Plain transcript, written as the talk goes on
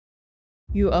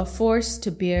You are forced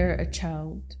to bear a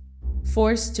child,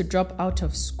 forced to drop out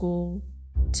of school,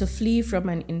 to flee from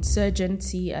an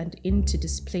insurgency and into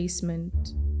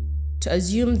displacement, to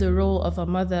assume the role of a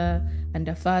mother and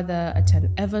a father at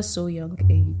an ever so young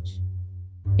age.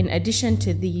 In addition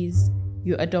to these,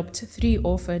 you adopt 3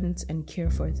 orphans and care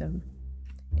for them.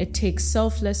 It takes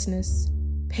selflessness,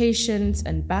 patience,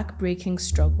 and back-breaking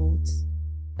struggles.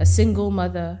 A single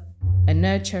mother, a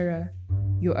nurturer,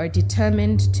 you are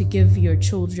determined to give your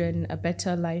children a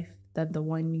better life than the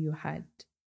one you had.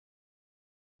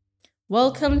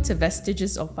 Welcome to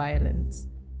Vestiges of Violence.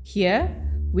 Here,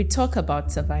 we talk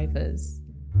about survivors.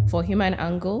 For Human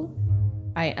Angle,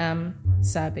 I am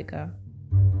Sabiga.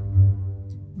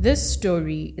 This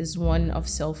story is one of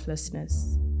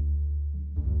selflessness.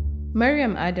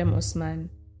 Maryam Adam Usman,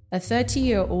 a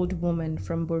 30-year-old woman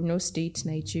from Borno State,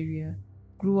 Nigeria,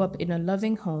 grew up in a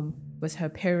loving home with her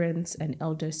parents and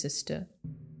elder sister.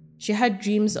 She had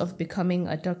dreams of becoming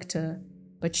a doctor,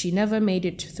 but she never made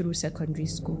it through secondary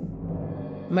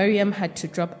school. Maryam had to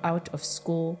drop out of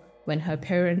school when her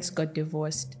parents got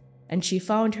divorced, and she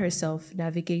found herself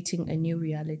navigating a new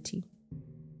reality.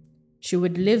 She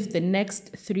would live the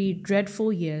next 3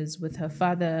 dreadful years with her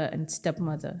father and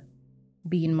stepmother,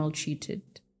 being maltreated.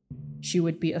 She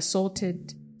would be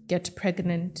assaulted, get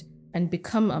pregnant, and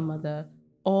become a mother,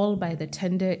 all by the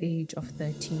tender age of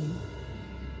 13.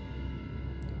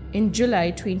 In July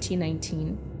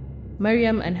 2019,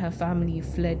 Maryam and her family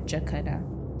fled Jakada,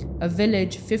 a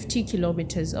village 50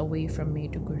 kilometers away from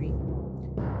Maiduguri.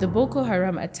 The Boko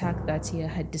Haram attack that year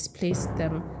had displaced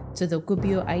them to the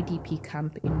Gubio IDP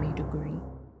camp in Maiduguri.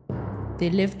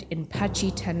 They lived in patchy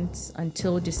tents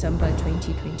until December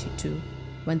 2022,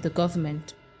 when the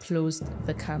government closed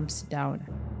the camps down.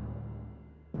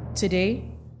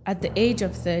 Today, at the age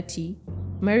of 30,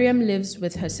 Maryam lives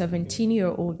with her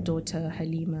 17-year-old daughter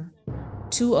Halima,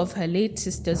 2 of her late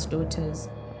sister's daughters,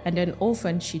 and an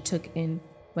orphan she took in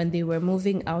when they were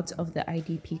moving out of the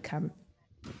IDP camp.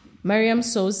 Maryam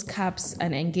sews caps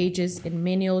and engages in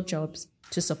menial jobs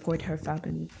to support her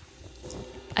family.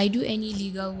 I do any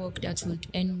legal work that would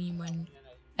earn me money.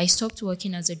 I stopped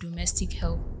working as a domestic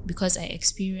help because I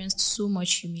experienced so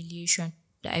much humiliation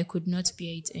that I could not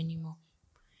bear it anymore.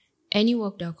 Any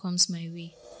work that comes my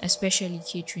way, especially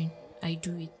catering, I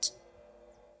do it.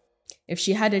 If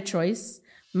she had a choice,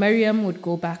 Maryam would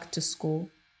go back to school,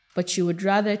 but she would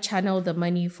rather channel the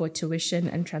money for tuition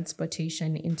and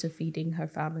transportation into feeding her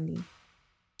family.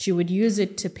 She would use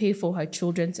it to pay for her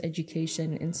children's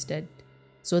education instead,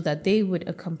 so that they would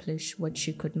accomplish what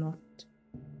she could not.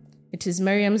 It is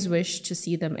Maryam's wish to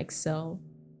see them excel,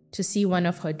 to see one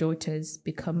of her daughters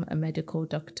become a medical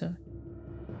doctor.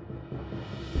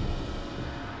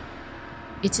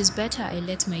 It is better I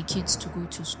let my kids to go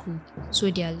to school so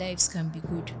their lives can be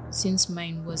good, since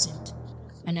mine wasn't,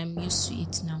 and I'm used to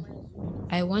it now.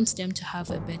 I want them to have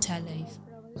a better life.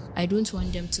 I don't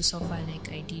want them to suffer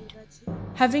like I did.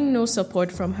 Having no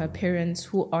support from her parents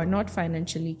who are not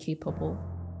financially capable,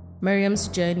 Maryam's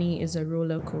journey is a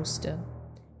roller coaster.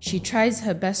 She tries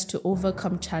her best to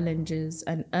overcome challenges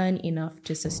and earn enough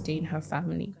to sustain her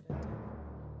family.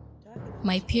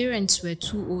 My parents were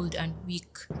too old and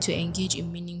weak to engage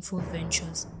in meaningful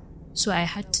ventures, so I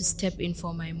had to step in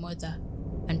for my mother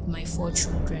and my 4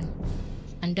 children.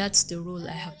 And that's the role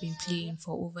I have been playing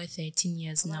for over 13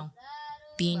 years now,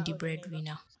 being the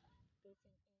breadwinner.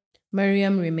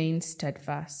 Maryam remains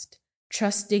steadfast,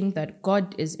 trusting that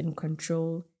God is in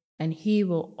control and He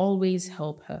will always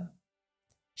help her.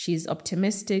 She is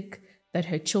optimistic that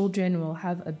her children will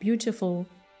have a beautiful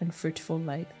and fruitful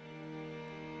life.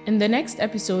 In the next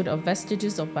episode of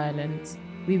Vestiges of Violence,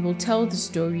 we will tell the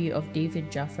story of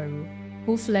David Jafaru,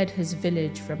 who fled his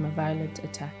village from a violent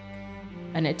attack.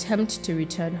 An attempt to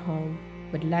return home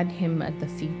would land him at the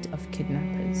feet of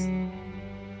kidnappers.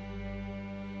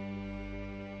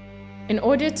 In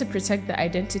order to protect the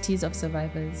identities of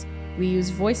survivors, we use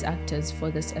voice actors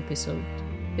for this episode.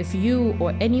 If you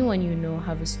or anyone you know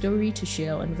have a story to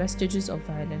share on Vestiges of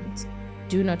Violence,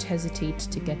 do not hesitate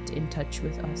to get in touch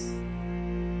with us.